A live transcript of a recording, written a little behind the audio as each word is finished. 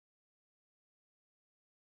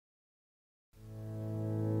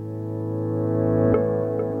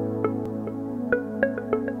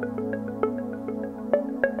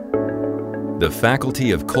The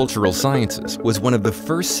Faculty of Cultural Sciences was one of the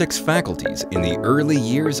first 6 faculties in the early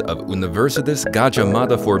years of Universitas Gadjah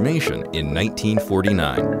Mada formation in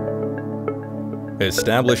 1949.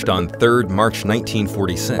 Established on 3rd March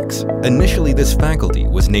 1946, initially this faculty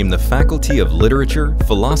was named the Faculty of Literature,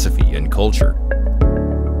 Philosophy, and Culture.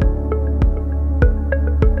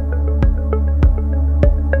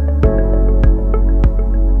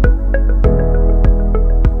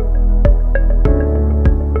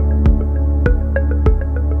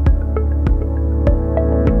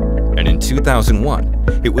 In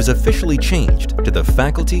 2001, it was officially changed to the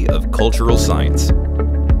Faculty of Cultural Science.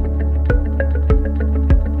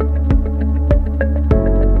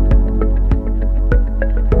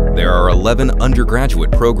 There are 11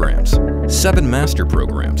 undergraduate programs, 7 master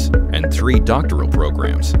programs, and 3 doctoral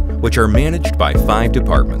programs, which are managed by 5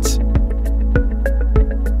 departments.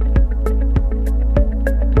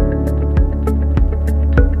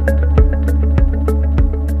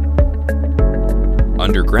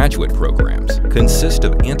 Undergraduate programs consist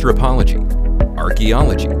of anthropology,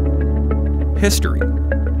 archaeology, history,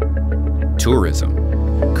 tourism,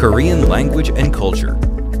 Korean language and culture,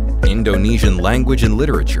 Indonesian language and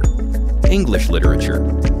literature, English literature,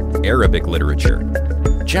 Arabic literature,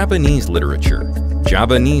 Japanese literature,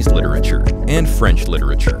 Javanese literature, and French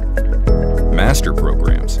literature. Master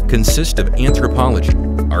programs consist of anthropology,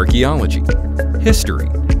 archaeology, history,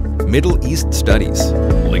 Middle East studies,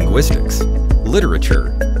 linguistics,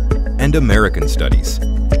 literature, and American Studies.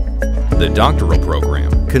 The doctoral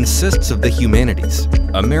program consists of the humanities,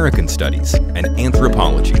 American Studies, and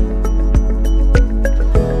anthropology.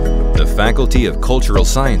 The Faculty of Cultural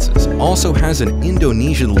Sciences also has an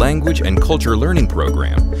Indonesian language and culture learning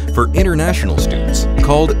program for international students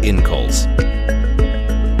called INCULS.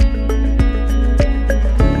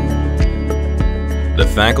 The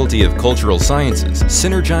Faculty of Cultural Sciences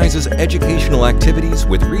synergizes educational activities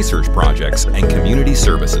with research projects and community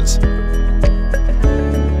services.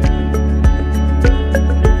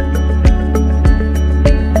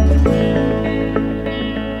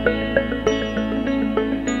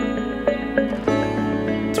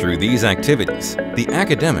 Through these activities, the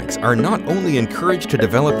academics are not only encouraged to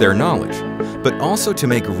develop their knowledge, but also to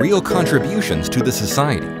make real contributions to the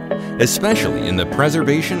society, especially in the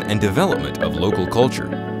preservation and development of local culture.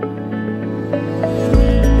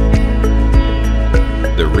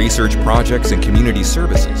 The research projects and community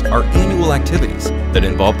services are annual activities that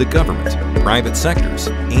involve the government, private sectors,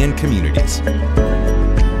 and communities.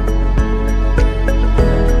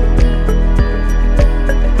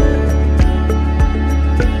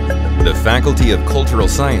 The Faculty of Cultural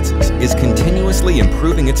Sciences is continuously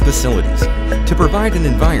improving its facilities to provide an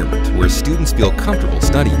environment where students feel comfortable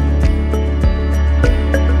studying.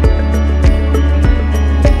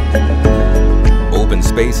 Open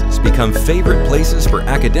spaces become favorite places for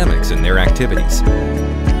academics and their activities.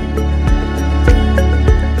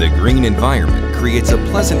 The green environment creates a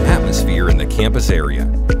pleasant atmosphere in the campus area.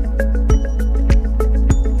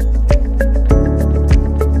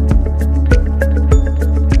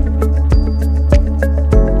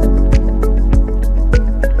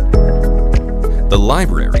 The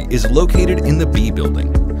library is located in the B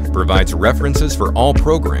building, provides references for all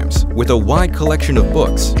programs with a wide collection of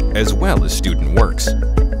books as well as student works.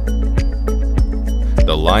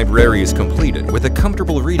 The library is completed with a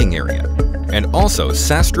comfortable reading area and also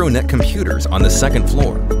Sastronet computers on the 2nd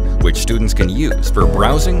floor, which students can use for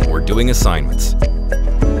browsing or doing assignments.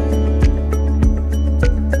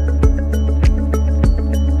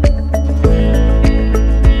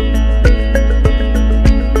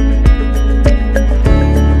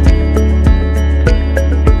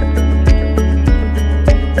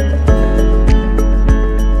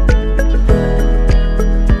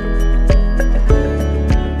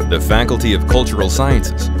 The Faculty of Cultural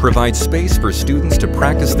Sciences provides space for students to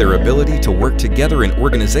practice their ability to work together in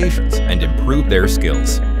organizations and improve their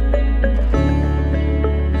skills.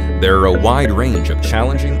 There are a wide range of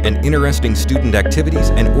challenging and interesting student activities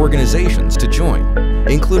and organizations to join,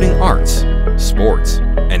 including arts, sports,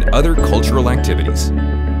 and other cultural activities.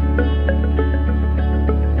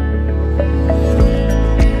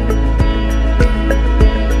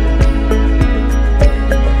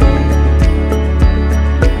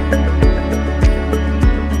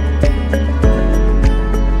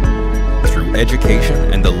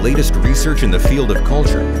 Education and the latest research in the field of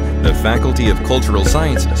culture, the Faculty of Cultural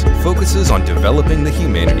Sciences focuses on developing the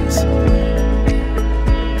humanities.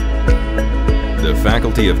 The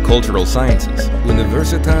Faculty of Cultural Sciences,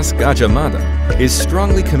 Universitas Gadjah Mada, is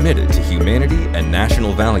strongly committed to humanity and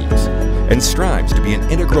national values, and strives to be an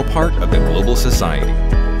integral part of the global society.